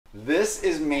This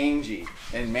is mangy,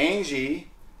 and mangy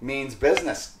means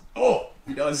business. Oh,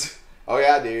 he does. Oh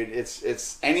yeah, dude.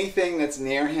 It's anything that's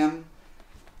near him.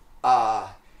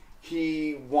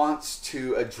 He wants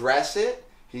to address it.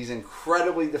 He's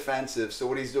incredibly defensive. So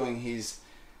what he's doing, he's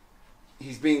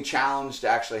being challenged to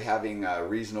actually having a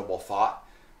reasonable thought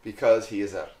because he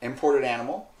is an imported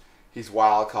animal. He's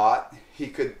wild caught. He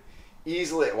could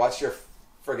easily watch your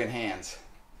friggin' hands.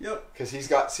 Yep. Because he's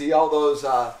got, see all those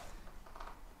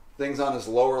things on his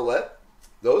lower lip?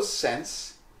 Those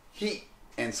sense heat.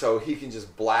 And so he can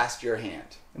just blast your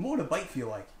hand. And what would a bite feel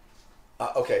like?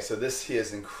 Okay, so he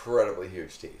has incredibly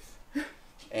huge teeth.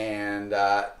 And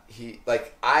I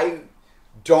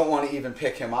don't want to even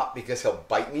pick him up because he'll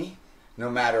bite me no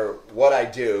matter what I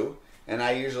do. And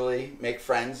I usually make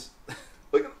friends.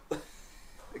 Look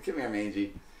at here,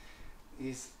 Mangy.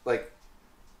 He's like,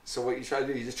 so what you try to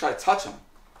do, you just try to touch him.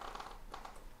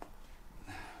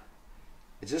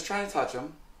 You're just trying to touch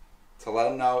him to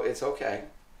let him know it's okay.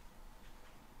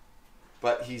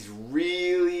 But he's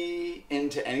really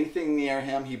into anything near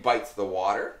him. He bites the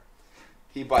water.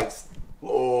 He bites...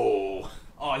 Oh,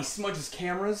 he smudges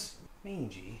cameras?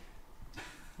 Mangy.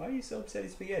 Why are you so upset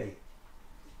he's spaghetti?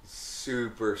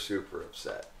 Super, super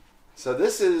upset. So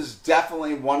this is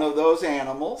definitely one of those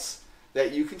animals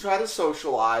that you can try to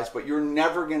socialize, but you're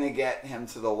never going to get him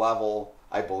to the level,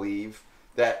 I believe,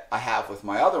 that I have with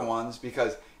my other ones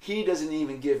because he doesn't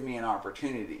even give me an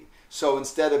opportunity. So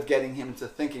instead of getting him to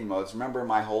thinking modes, remember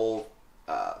my whole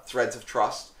threads of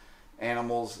trust,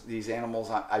 these animals,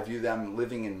 I view them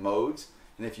living in modes.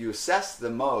 And if you assess the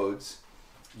modes,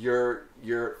 you're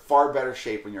far better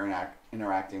shape when you're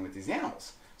interacting with these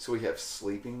animals. So we have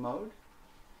sleeping mode.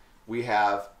 We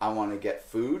have, I want to get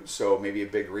food. So maybe a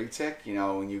big retic,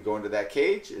 when you go into that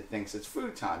cage, it thinks it's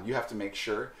food time. You have to make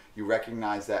sure you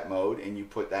recognize that mode and you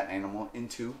put that animal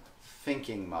into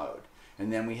thinking mode.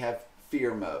 And then we have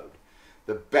fear mode.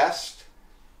 The best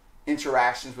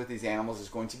interactions with these animals is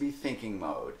going to be thinking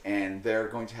mode, and they're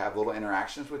going to have little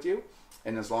interactions with you,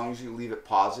 and as long as you leave it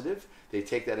positive, they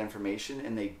take that information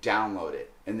and they download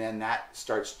it, and then that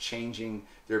starts changing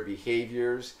their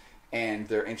behaviors and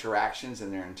their interactions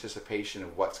and their anticipation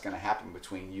of what's going to happen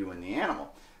between you and the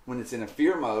animal. When it's in a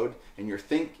fear mode and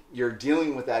you're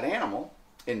dealing with that animal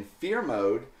in fear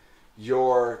mode,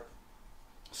 you're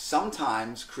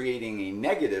sometimes creating a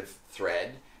negative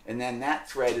thread. And then that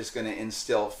thread is going to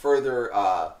instill further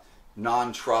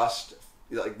non-trust.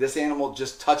 Like this animal,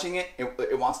 just touching it,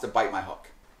 it wants to bite my hook.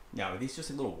 Now, are these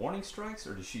just little warning strikes,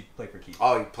 or does she play for keeps?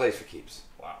 Oh, he plays for keeps.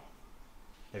 Wow.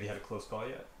 Have you had a close call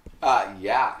yet?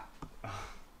 Yeah.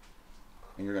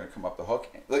 And you're going to come up the hook.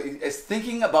 Look, it's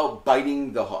thinking about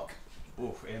biting the hook.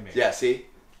 Oof, and me. Yeah, see?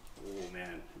 Oh,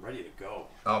 man. I'm ready to go.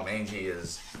 Oh, Mangy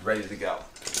is ready to go.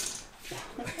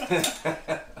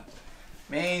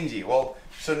 Mangy. Well,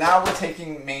 so now we're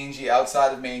taking Mangy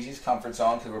outside of Mangy's comfort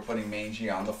zone because we're putting Mangy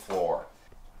on the floor.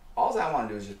 All I want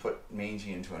to do is just put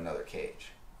Mangy into another cage.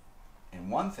 And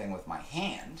one thing with my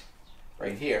hand,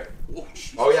 right here.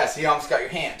 Oh yeah, see, I almost got your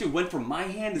hand. Dude, went from my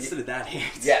hand instead of that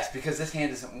hand. Yes, because this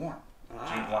hand isn't warm. Do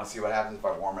you want to see what happens if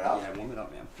I warm it up? Yeah, warm it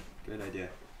up, man. Good idea.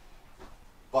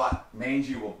 But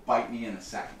Mangy will bite me in a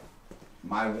second.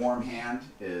 My warm hand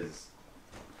is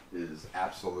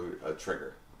absolute a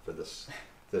trigger for this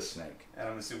snake. And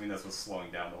I'm assuming that's what's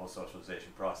slowing down the whole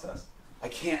socialization process. I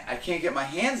can't get my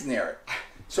hands near it.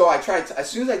 So I tried as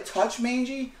soon as I touch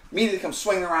Mangy, immediately comes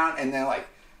swinging around and then like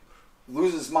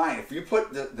loses his mind. If you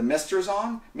put the misters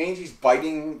on, Mangy's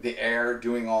biting the air,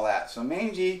 doing all that. So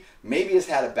Mangy maybe has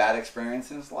had a bad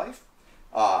experience in his life.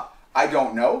 I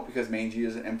don't know because Mangy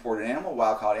is an imported animal,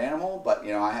 wild-caught animal. But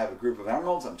I have a group of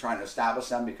emeralds. I'm trying to establish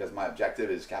them because my objective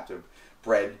is captive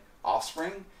bred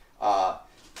offspring.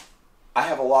 I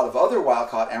have a lot of other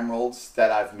wild-caught emeralds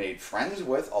that I've made friends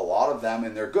with, a lot of them,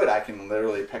 and they're good. I can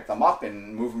literally pick them up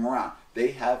and move them around.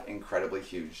 They have incredibly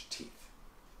huge teeth.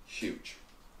 Huge.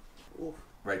 Oof.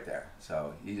 Right there.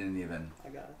 So he didn't even... I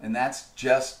got it. And that's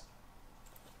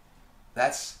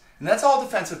all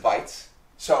defensive bites.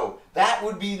 So that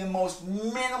would be the most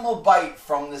minimal bite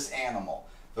from this animal.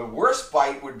 The worst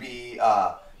bite would be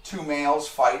two males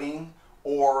fighting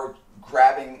or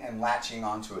grabbing and latching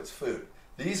onto its food.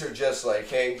 These are just like,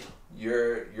 hey,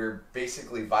 you're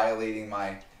basically violating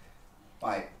my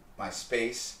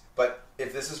space. But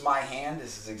if this is my hand,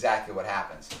 this is exactly what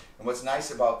happens. And what's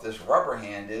nice about this rubber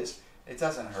hand is it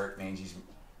doesn't hurt Mangy's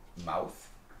mouth.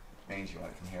 Mangy, you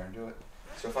want to come here and do it?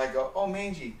 So if I go, oh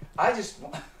Mangy, I just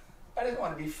want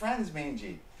to be friends,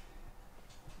 Mangy.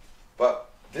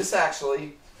 But this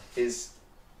actually is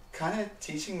kind of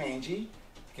teaching Mangy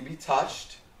it can be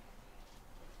touched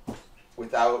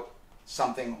without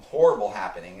something horrible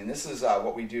happening. And this is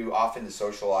what we do often to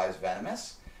socialize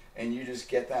venomous. And you just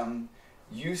get them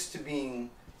used to being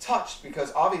touched,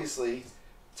 because obviously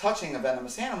touching a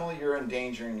venomous animal, you're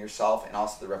endangering yourself and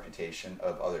also the reputation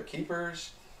of other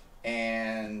keepers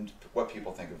and what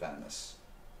people think of venomous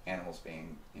animals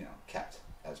being, kept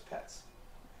as pets.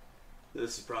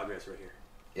 This is progress right here.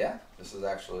 Yeah, this is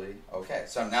actually okay.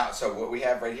 So what we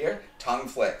have right here, tongue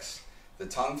flicks. The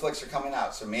tongue flicks are coming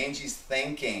out. So Mangie's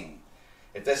thinking.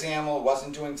 If this animal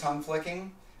wasn't doing tongue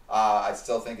flicking, I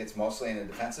still think it's mostly in a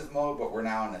defensive mode, but we're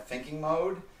now in a thinking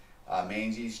mode.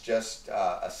 Mangie's just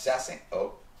assessing.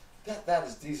 Oh,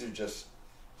 these are just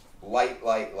light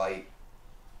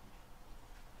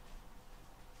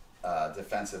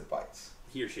defensive bites.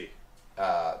 He or she?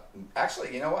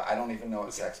 Actually, you know what? I don't even know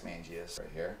what sex Mangie is right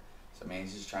here. So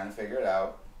Mangie's trying to figure it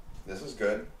out. This is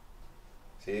good.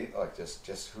 See, like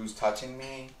just who's touching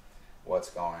me, what's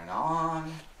going on.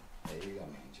 There you go,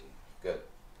 Mangie. Good.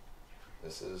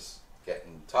 This is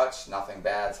getting touched. Nothing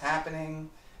bad's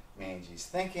happening. Mangie's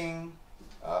thinking.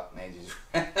 Mangie's.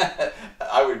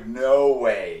 I would no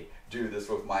way do this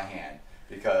with my hand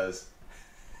because.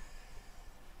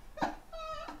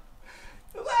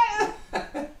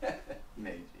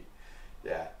 Mangie.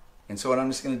 Yeah. And so what I'm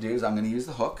just going to do is I'm going to use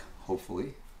the hook.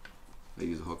 Hopefully, if I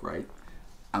use the hook right.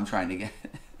 I'm trying to get.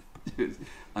 Dude,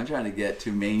 I'm trying to get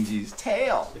to Mangie's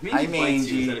tail. If Mangie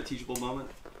bites you, is that a teachable moment?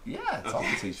 Yeah, it's all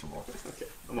teachable. Okay.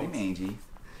 Hey, Mangie.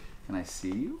 Can I see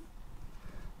you?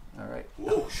 All right.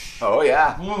 Whoosh. Oh,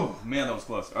 yeah. Whoa, man, that was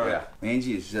close. All right. Yeah.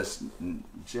 Mangie is just,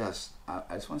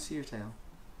 I just want to see your tail.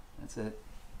 That's it.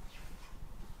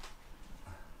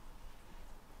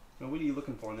 Now, what are you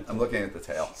looking for in the tail? I'm looking at the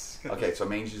tail. Okay, so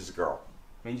Mangie's a girl.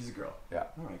 Mangie's a girl. Yeah.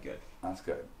 All right, good. That's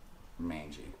good.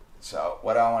 Mangie. So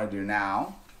what I want to do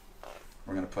now,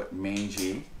 we're going to put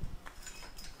Mangie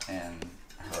in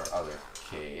her other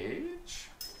cage.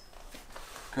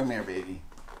 Come here, baby.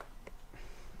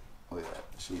 Look at that.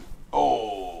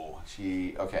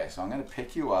 Okay, so I'm going to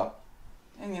pick you up.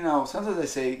 And, sometimes they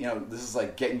say, this is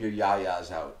like getting your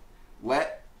yayas out.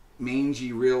 Let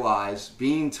Mangie realize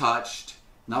being touched,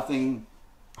 nothing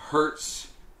hurts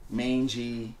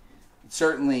Mangie. It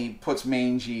certainly puts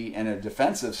Mangie in a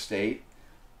defensive state,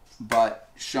 but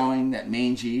showing that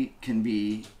Mangie can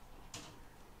be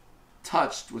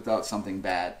touched without something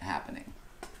bad happening.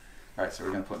 All right, so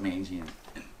we're going to put Mangie in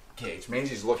cage.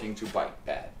 Mangie's looking to bite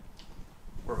bad.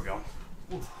 Where are we going?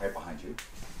 Right behind you.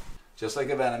 Just like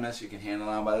a venomous, you can handle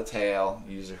down by the tail.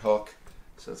 Use your hook.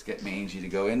 So let's get Mangie to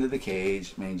go into the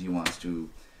cage. Mangie wants to.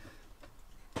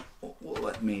 We'll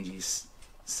let Mangie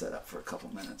set up for a couple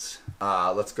minutes.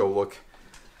 Let's go look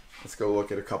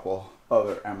at a couple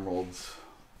other emeralds.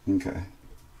 Okay.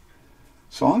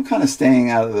 So I'm kind of staying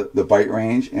out of the bite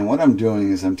range, and what I'm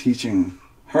doing is I'm teaching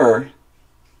her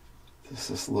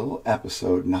this little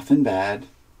episode, nothing bad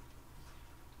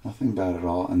at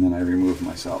all, and then I remove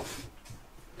myself.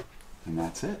 And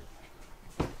that's it.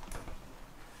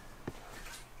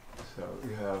 So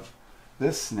you have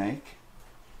this snake.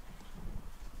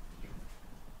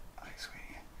 Hi,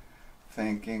 sweetie.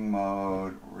 Thinking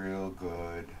mode, real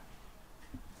good.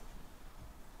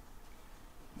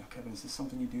 Now, Kevin, is this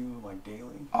something you do like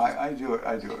daily? I do it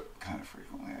kind of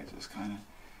frequently. I just kind of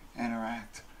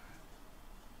interact.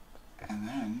 And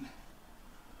then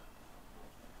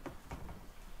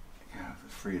you have the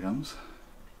freedoms.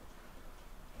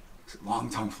 Long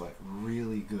tongue flick,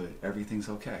 really good. Everything's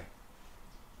okay.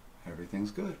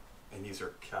 Everything's good. And these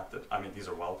are captive? I mean, these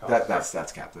are wild captive?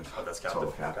 That's captive. Oh, that's captive.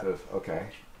 Total captive. Okay.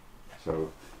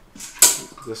 So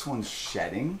this one's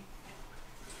shedding.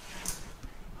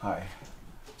 Hi.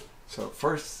 So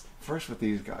first with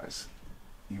these guys,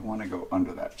 you want to go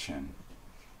under that chin.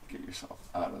 Get yourself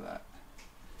out of that.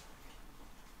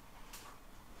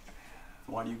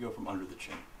 Why do you go from under the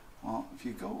chin? Well, if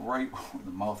you go right where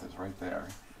the mouth is, right there,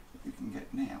 you can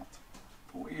get nailed.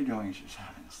 But what you're doing is just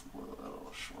having this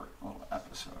little short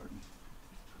episode.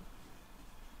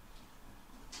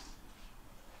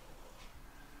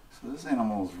 So this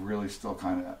animal is really still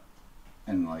kind of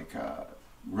in like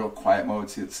real quiet mode.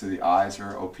 See, the eyes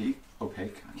are opaque. I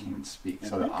can't even speak.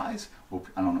 So the eyes,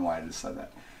 I don't know why I just said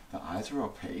that. The eyes are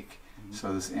opaque. Mm-hmm.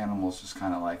 So this animal's just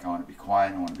kind of like, I want to be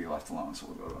quiet, I want to be left alone. So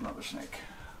we'll go to another snake.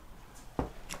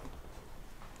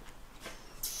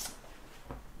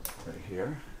 Right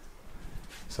here.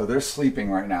 So they're sleeping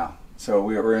right now. So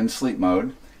we're in sleep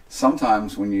mode.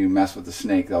 Sometimes when you mess with the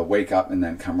snake, they'll wake up and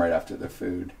then come right after their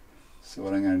food. So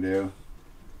what I'm going to do,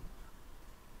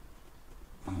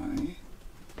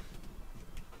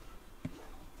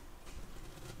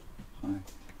 Hi.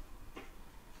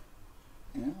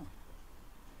 Yeah.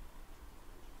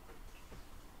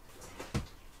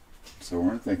 So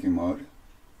we're in thinking mode.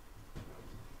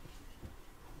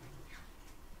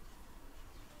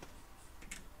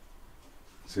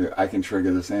 So I can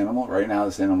trigger this animal. Right now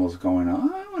this animal is going, oh,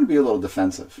 I want to be a little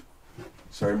defensive.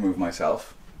 Sorry to move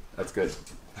myself. That's good.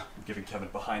 I'm giving Kevin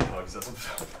behind hugs. That's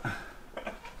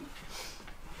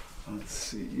Let's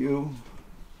see you.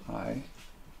 Hi.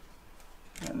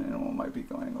 And the animal might be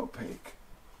going opaque.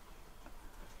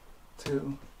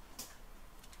 2.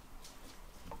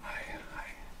 Hi.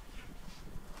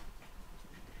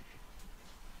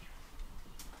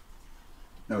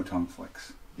 No tongue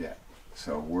flicks yet.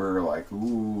 So we're like,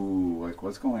 ooh, like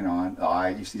what's going on? The eye,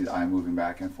 you see the eye moving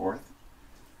back and forth.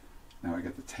 Now we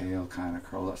get the tail kind of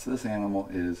curled up. So this animal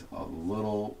is a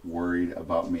little worried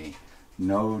about me.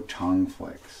 No tongue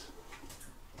flicks.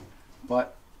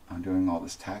 But I'm doing all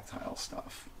this tactile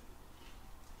stuff.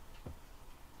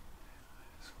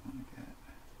 Just want to get...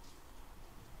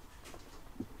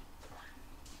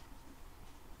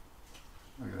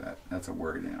 Look at that. That's a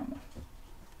worried animal.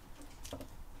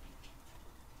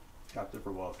 captive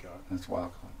or wild caught? That's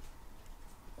wild caught.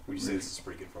 Would you say this is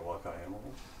pretty good for a wild caught animal?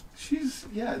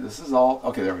 Yeah, this is all...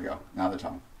 Okay, there we go. Now the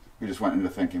tongue. We just went into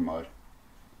thinking mode.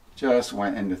 Just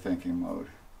went into thinking mode.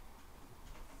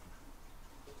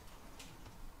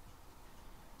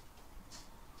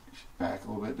 Back a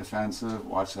little bit defensive.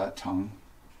 Watch that tongue.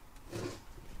 Here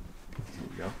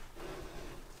we go.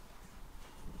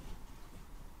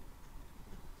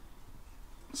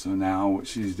 So now what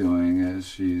she's doing is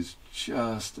she's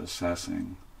just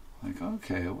assessing. Like,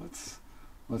 okay,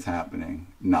 what's happening?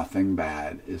 Nothing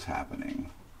bad is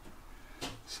happening.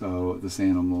 So this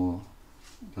animal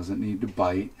doesn't need to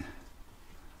bite.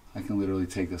 I can literally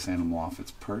take this animal off its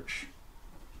perch.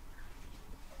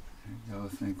 There you go,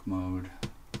 think mode.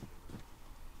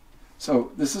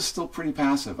 So this is still pretty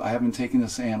passive. I haven't taken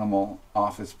this animal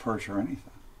off its perch or anything.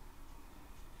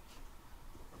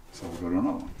 So we'll go to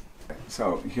another one.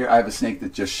 So here I have a snake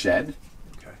that just shed.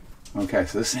 Okay,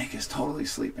 so the snake is totally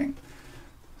sleeping.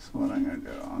 So what I'm going to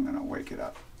do, I'm going to wake it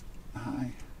up.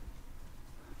 Hi.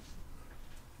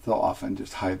 They'll often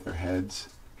just hide their heads,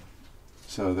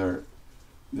 so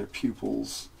their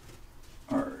pupils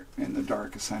are in the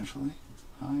dark essentially.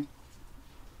 Hi.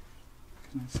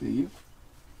 Can I see you?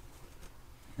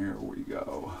 Here we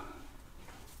go.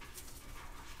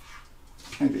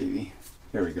 Hi, baby.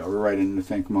 There we go. We're right into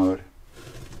think mode.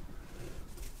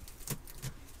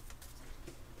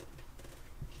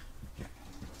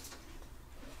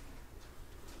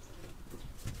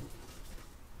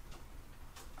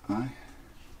 Hi.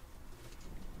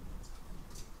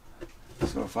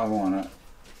 So if I want to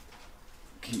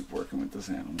keep working with this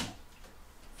animal,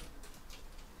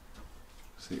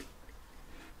 see,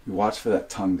 you watch for that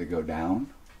tongue to go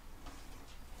down.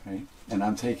 Okay, and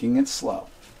I'm taking it slow.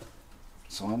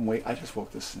 So I just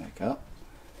woke this snake up.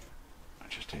 I'm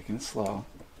just taking it slow.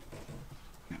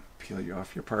 I'm gonna peel you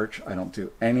off your perch. I don't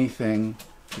do anything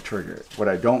to trigger it. What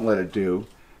I don't let it do,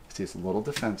 see, it's a little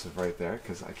defensive right there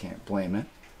because I can't blame it.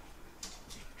 I'm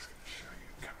just gonna show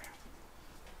you. Come here.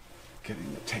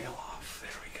 Getting the tail off.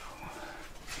 There we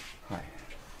go. Hi.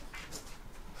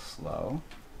 Slow.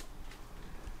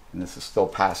 And this is still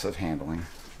passive handling.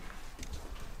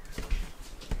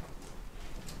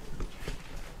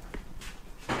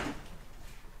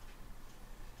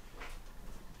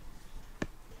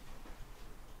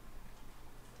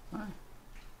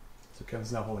 So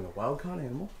Kevin's now holding a wild caught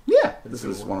animal? Yeah, this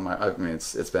is one of my, I mean,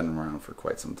 it's been around for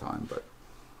quite some time, but.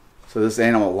 So this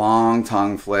animal, long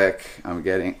tongue flick, I'm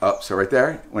getting up. So right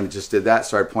there, when it just did that,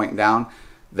 started pointing down,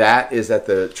 that is at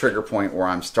the trigger point where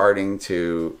I'm starting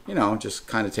to, you know, just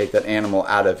kind of take that animal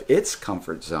out of its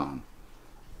comfort zone.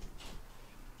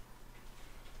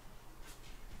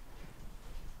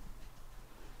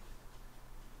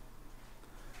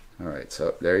 All right,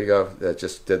 so there you go. That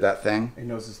just did that thing. It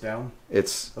noses down?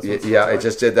 Yeah, it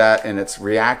just did that, and it's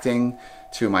reacting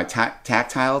to my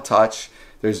tactile touch.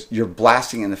 You're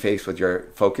blasting in the face with your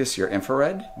focus, your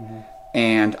infrared,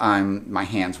 and my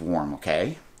hand's warm,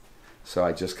 okay? So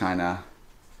I just kind of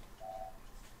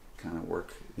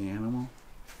work the animal.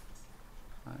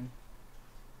 Right.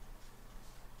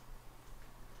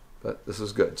 But this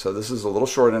is good. So this is a little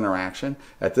short interaction.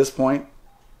 At this point,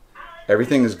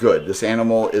 everything is good. This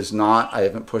animal is not, I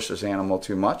haven't pushed this animal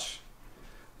too much.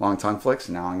 Long tongue flicks.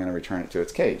 Now I'm going to return it to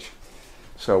its cage.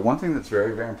 So one thing that's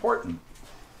very, very important,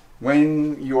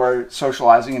 when you are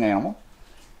socializing an animal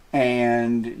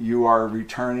and you are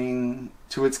returning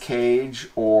to its cage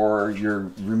or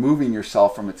you're removing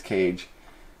yourself from its cage,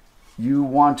 you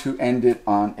want to end it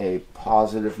on a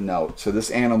positive note. So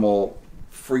this animal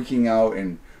freaking out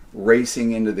and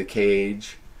racing into the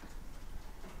cage,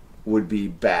 would be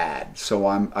bad. So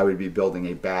I would be building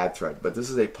a bad thread, but this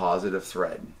is a positive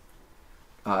thread.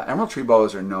 Emerald Tree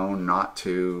Boas are known not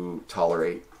to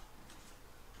tolerate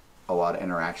a lot of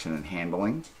interaction and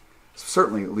handling,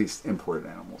 certainly at least imported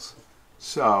animals.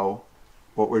 So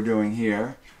what we're doing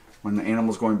here, when the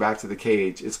animal's going back to the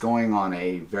cage, it's going on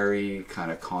a very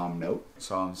kind of calm note.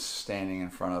 So I'm standing in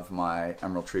front of my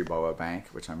Emerald Tree Boa bank,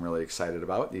 which I'm really excited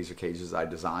about. These are cages I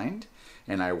designed,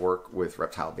 and I work with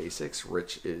Reptile Basics.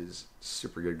 Rich is a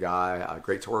super good guy,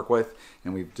 great to work with,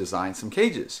 and we've designed some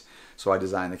cages. So I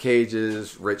designed the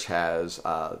cages. Rich has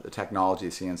the technology,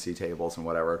 CNC tables and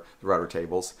whatever, the rudder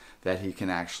tables, that he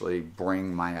can actually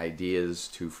bring my ideas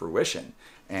to fruition.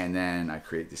 And then I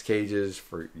create these cages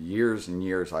for years and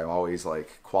years. I always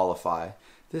like qualify.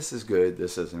 This is good,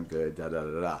 this isn't good, da da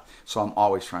da da. So I'm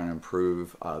always trying to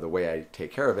improve the way I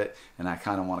take care of it, and I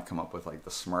kind of want to come up with like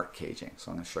the smart caging.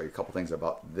 So I'm going to show you a couple things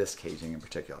about this caging in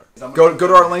particular. Go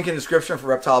to our link in the description for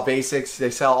Reptile Basics. They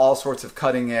sell all sorts of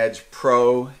cutting edge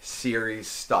pro series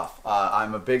stuff.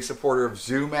 I'm a big supporter of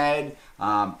Zoom Ed,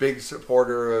 big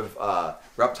supporter of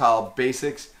Reptile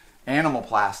Basics, Animal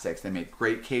Plastics. They make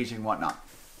great caging and whatnot.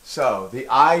 So the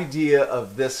idea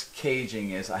of this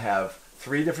caging is I have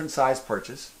 3 different size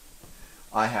perches.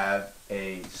 I have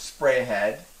a spray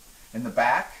head. In the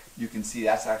back, you can see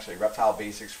that's actually a Reptile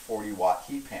Basics 40-watt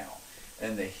heat panel.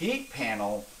 And the heat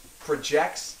panel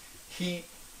projects heat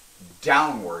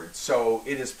downward. So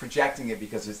it is projecting it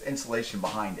because there's insulation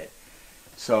behind it.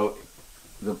 So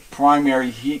the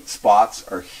primary heat spots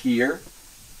are here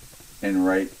and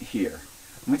right here.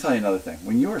 Let me tell you another thing.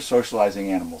 When you are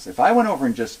socializing animals, if I went over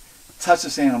and just touched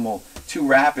this animal too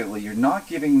rapidly, you're not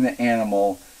giving the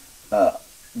animal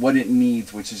what it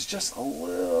needs, which is just a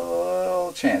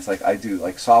little chance. Like I do,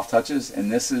 like soft touches,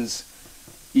 and this is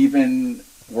even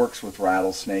works with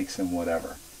rattlesnakes and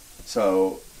whatever.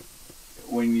 So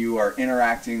when you are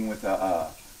interacting with a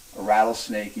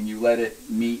rattlesnake and you let it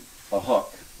meet a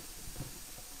hook,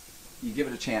 you give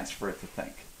it a chance for it to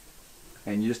think.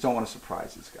 And you just don't want to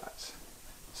surprise these guys.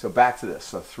 So back to this.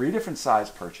 So 3 different size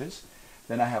perches.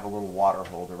 Then I have a little water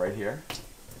holder right here.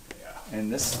 Yeah.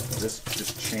 And this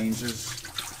just changes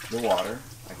the water.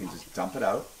 I can just dump it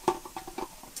out.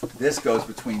 This goes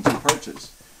between 2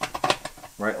 perches.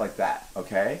 Right like that,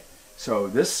 okay? So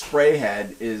this spray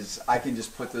head is, I can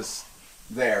just put this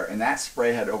there, and that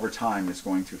spray head over time is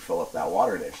going to fill up that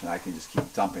water dish, and I can just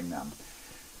keep dumping them.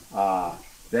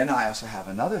 Then I also have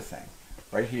another thing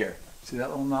right here. See that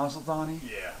little nozzle, Donnie?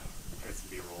 Yeah. It's a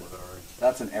B-roll with ours.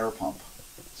 That's an air pump.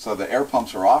 So the air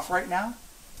pumps are off right now.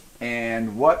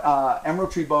 And what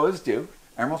Emerald Tree Boas do,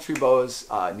 Emerald Tree Boas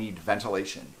need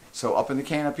ventilation. So up in the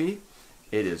canopy,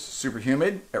 it is super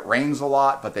humid. It rains a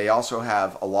lot, but they also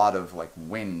have a lot of like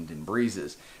wind and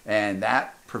breezes. And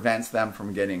that prevents them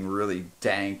from getting really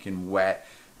dank and wet.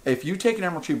 If you take an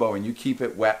Emerald Tree Boa and you keep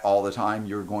it wet all the time,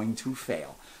 you're going to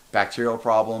fail. Bacterial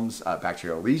problems,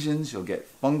 bacterial lesions, you'll get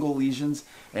fungal lesions,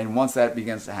 and once that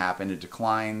begins to happen, it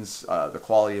declines the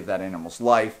quality of that animal's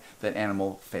life. That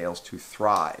animal fails to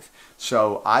thrive.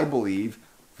 So I believe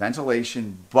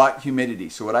ventilation but humidity.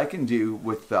 So what I can do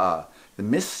with the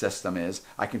mist system is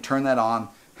I can turn that on,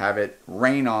 have it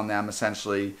rain on them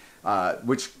essentially,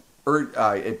 which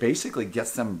it basically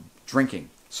gets them drinking.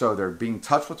 So they're being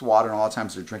touched with water, and a lot of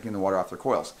times they're drinking the water off their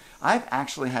coils. I've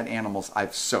actually had animals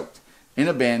I've soaked in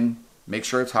a bin, make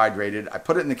sure it's hydrated. I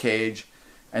put it in the cage,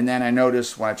 and then I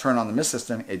notice when I turn on the mist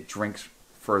system, it drinks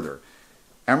further.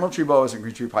 Emerald Tree Boas and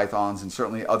green tree pythons, and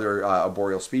certainly other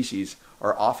arboreal species,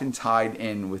 are often tied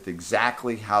in with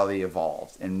exactly how they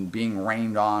evolved. And being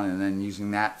rained on and then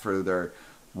using that for their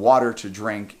water to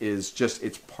drink is just,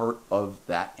 it's part of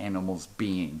that animal's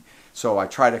being. So I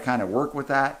try to kind of work with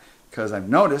that, because I've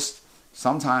noticed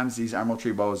sometimes these Emerald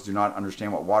Tree Boas do not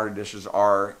understand what water dishes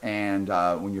are, and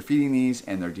when you're feeding these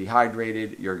and they're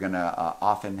dehydrated, you're going to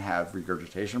often have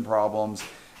regurgitation problems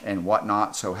and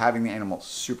whatnot. So having the animal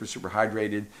super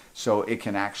hydrated so it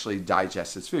can actually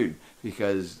digest its food,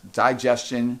 because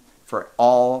digestion for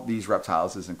all these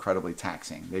reptiles is incredibly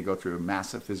taxing. They go through a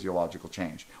massive physiological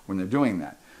change when they're doing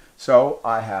that. So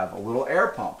I have a little air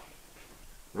pump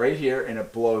right here, and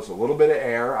it blows a little bit of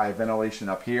air. I have ventilation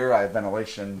up here, I have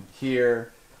ventilation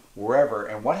here, wherever.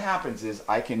 And what happens is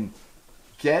I can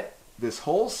get this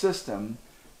whole system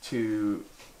to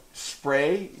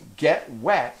spray, get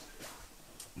wet.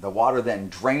 The water then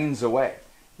drains away.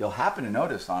 You'll happen to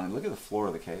notice on it, look at the floor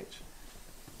of the cage.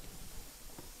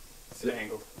 It's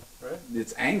angled, right?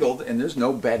 It's angled, and there's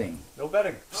no bedding. No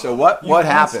bedding. So what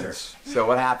happens? So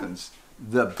what happens?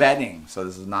 The bedding, so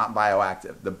this is not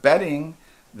bioactive. The bedding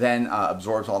then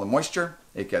absorbs all the moisture.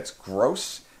 It gets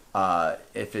gross.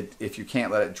 if you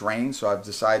can't let it drain. So I've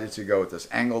decided to go with this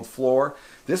angled floor.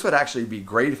 This would actually be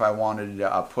great if I wanted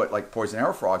to put like poison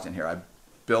arrow frogs in here. I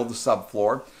build the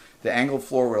subfloor. The angled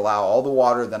floor would allow all the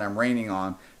water that I'm raining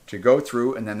on to go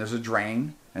through, and then there's a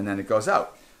drain, and then it goes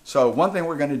out. So one thing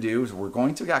we're going to do is we're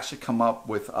going to actually come up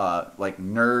with like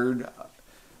nerd,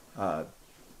 what are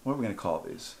we going to call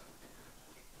these?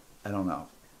 I don't know.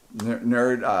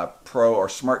 Nerd Pro or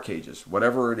smart cages,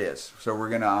 whatever it is. So we're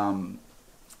going to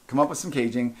come up with some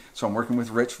caging. So I'm working with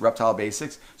Rich, Reptile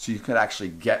Basics. So you could actually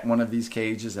get one of these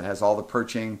cages that has all the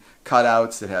perching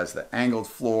cutouts, that has the angled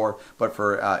floor. But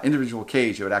for individual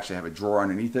cage, it would actually have a drawer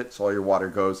underneath it. So all your water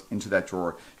goes into that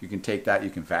drawer. You can take that, you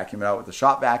can vacuum it out with the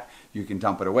shop vac. You can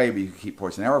dump it away, but you can keep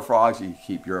poison arrow frogs. You can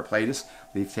keep Europlatus,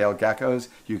 leaf-tailed geckos.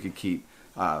 You could keep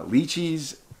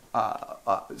lychees.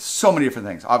 So many different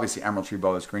things. Obviously, emerald tree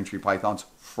boas, green tree pythons,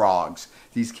 frogs.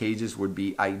 These cages would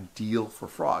be ideal for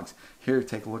frogs. Here,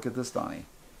 take a look at this, Donnie.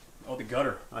 Oh, the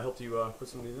gutter. I helped you put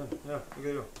some of these in. Yeah, look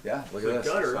at you. Yeah, look So at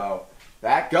this. gutter. So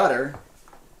that gutter,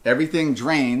 everything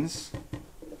drains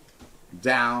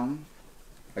down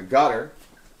a gutter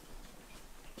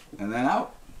and then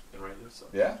out. And right this side.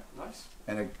 Yeah, Nice.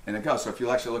 and it goes. So if you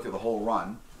actually look at the whole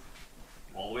run,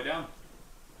 All the way down.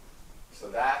 so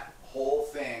that whole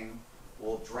thing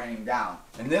will drain down.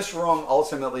 And this room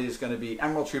ultimately is going to be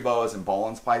emerald tree boas and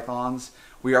Bolin's pythons.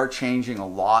 We are changing a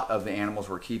lot of the animals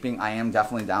we're keeping. I am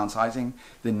definitely downsizing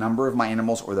the number of my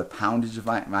animals, or the poundage of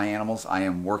my animals. I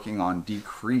am working on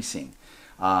decreasing.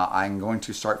 I'm going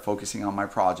to start focusing on my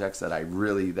projects that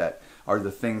are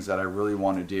the things that I really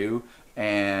want to do.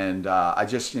 And I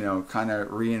just, kind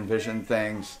of re-envision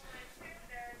things.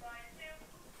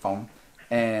 Phone.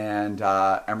 And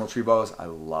emerald tree boas, I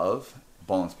love.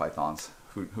 Bolin's pythons,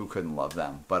 who couldn't love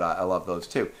them? But I love those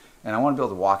too. And I want to be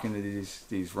able to walk into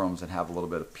these rooms and have a little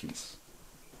bit of peace.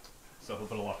 So he'll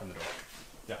put a lock on the door.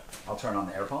 Yeah. I'll turn on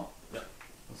the air pump. Yeah.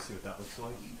 Let's see what that looks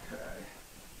like. Okay.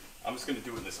 I'm just going to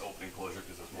do it in this opening closure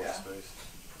because there's more space.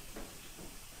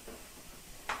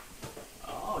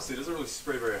 Oh, so it doesn't really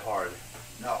spray very hard.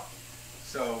 No.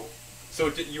 So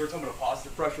You were talking about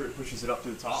positive pressure, it pushes it up to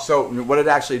the top? So what it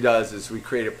actually does is we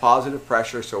create a positive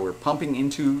pressure, so we're pumping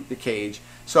into the cage.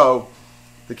 So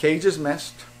the cage is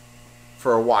mist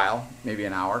for a while, maybe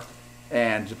an hour,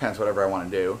 and it depends whatever I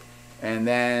want to do. And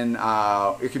then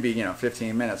it could be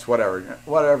 15 minutes,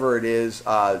 whatever it is.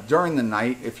 During the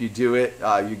night, if you do it,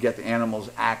 you get the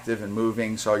animals active and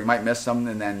moving. So you might miss them,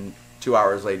 and then 2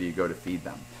 hours later you go to feed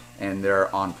them, and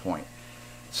they're on point.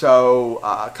 So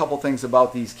a couple things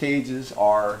about these cages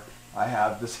are I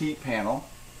have this heat panel,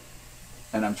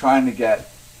 and I'm trying to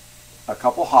get a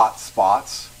couple hot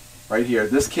spots right here.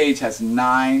 This cage has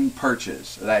 9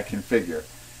 perches that I configure,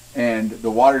 and the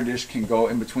water dish can go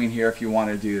in between here if you want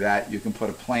to do that. You can put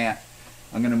a plant.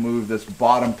 I'm going to move this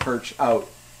bottom perch out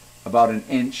about 1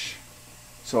 inch,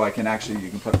 so you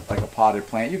can put like a potted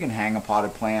plant. You can hang a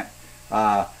potted plant.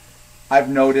 I've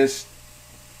noticed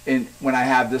when I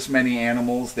have this many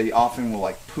animals, they often will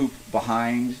like poop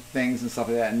behind things and stuff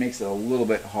like that, and makes it a little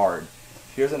bit hard.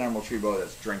 Here's an emerald tree boa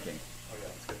that's drinking. Oh yeah,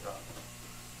 let's get that.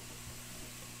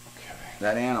 Okay.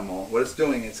 That animal, what it's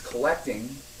doing is collecting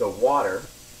the water.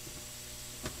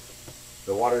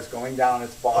 The water is going down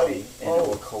its body, and it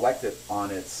will collect it on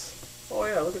its. Oh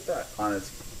yeah, look at that. On its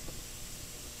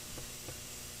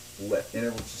lip, and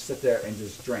it will just sit there and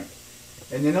just drink.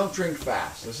 And they don't drink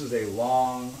fast. This is a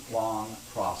long, long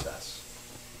process.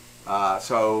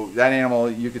 So that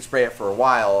animal, you could spray it for a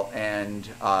while, and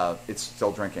it's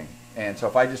still drinking. And so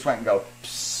if I just went and go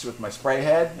psst with my spray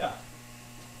head. Yeah.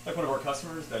 Like one of our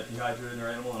customers that dehydrated their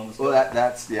animal and almost. Well,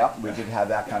 that's we did have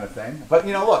that kind of thing. But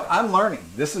look, I'm learning.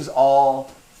 This is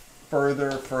all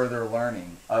further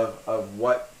learning of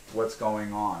what's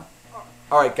going on.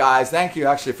 All right, guys, thank you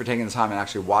actually for taking the time and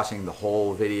actually watching the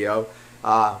whole video.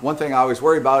 One thing I always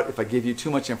worry about, if I give you too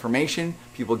much information,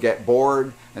 people get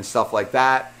bored and stuff like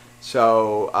that.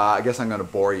 So I guess I'm going to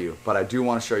bore you, but I do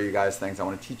want to show you guys things. I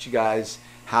want to teach you guys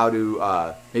how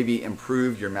to maybe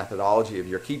improve your methodology of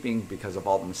your keeping because of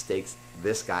all the mistakes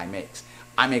this guy makes.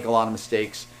 I make a lot of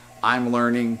mistakes. I'm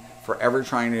learning, forever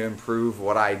trying to improve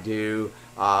what I do,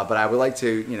 but I would like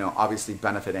to, obviously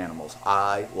benefit animals.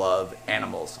 I love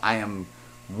animals. I am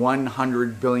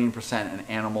 100 billion% an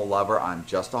animal lover. I'm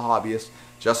just a hobbyist,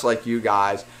 just like you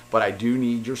guys, but I do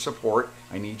need your support.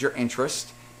 I need your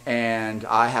interest, and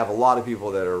I have a lot of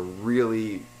people that are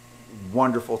really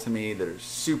wonderful to me, that are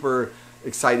super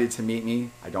excited to meet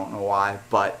me. I don't know why,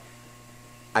 but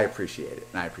I appreciate it,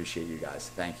 and I appreciate you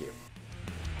guys. Thank you.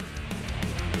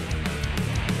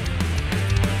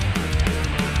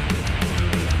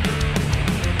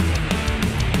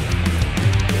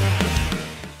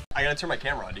 gotta turn my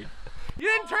camera on, dude. You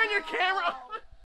didn't turn your camera on.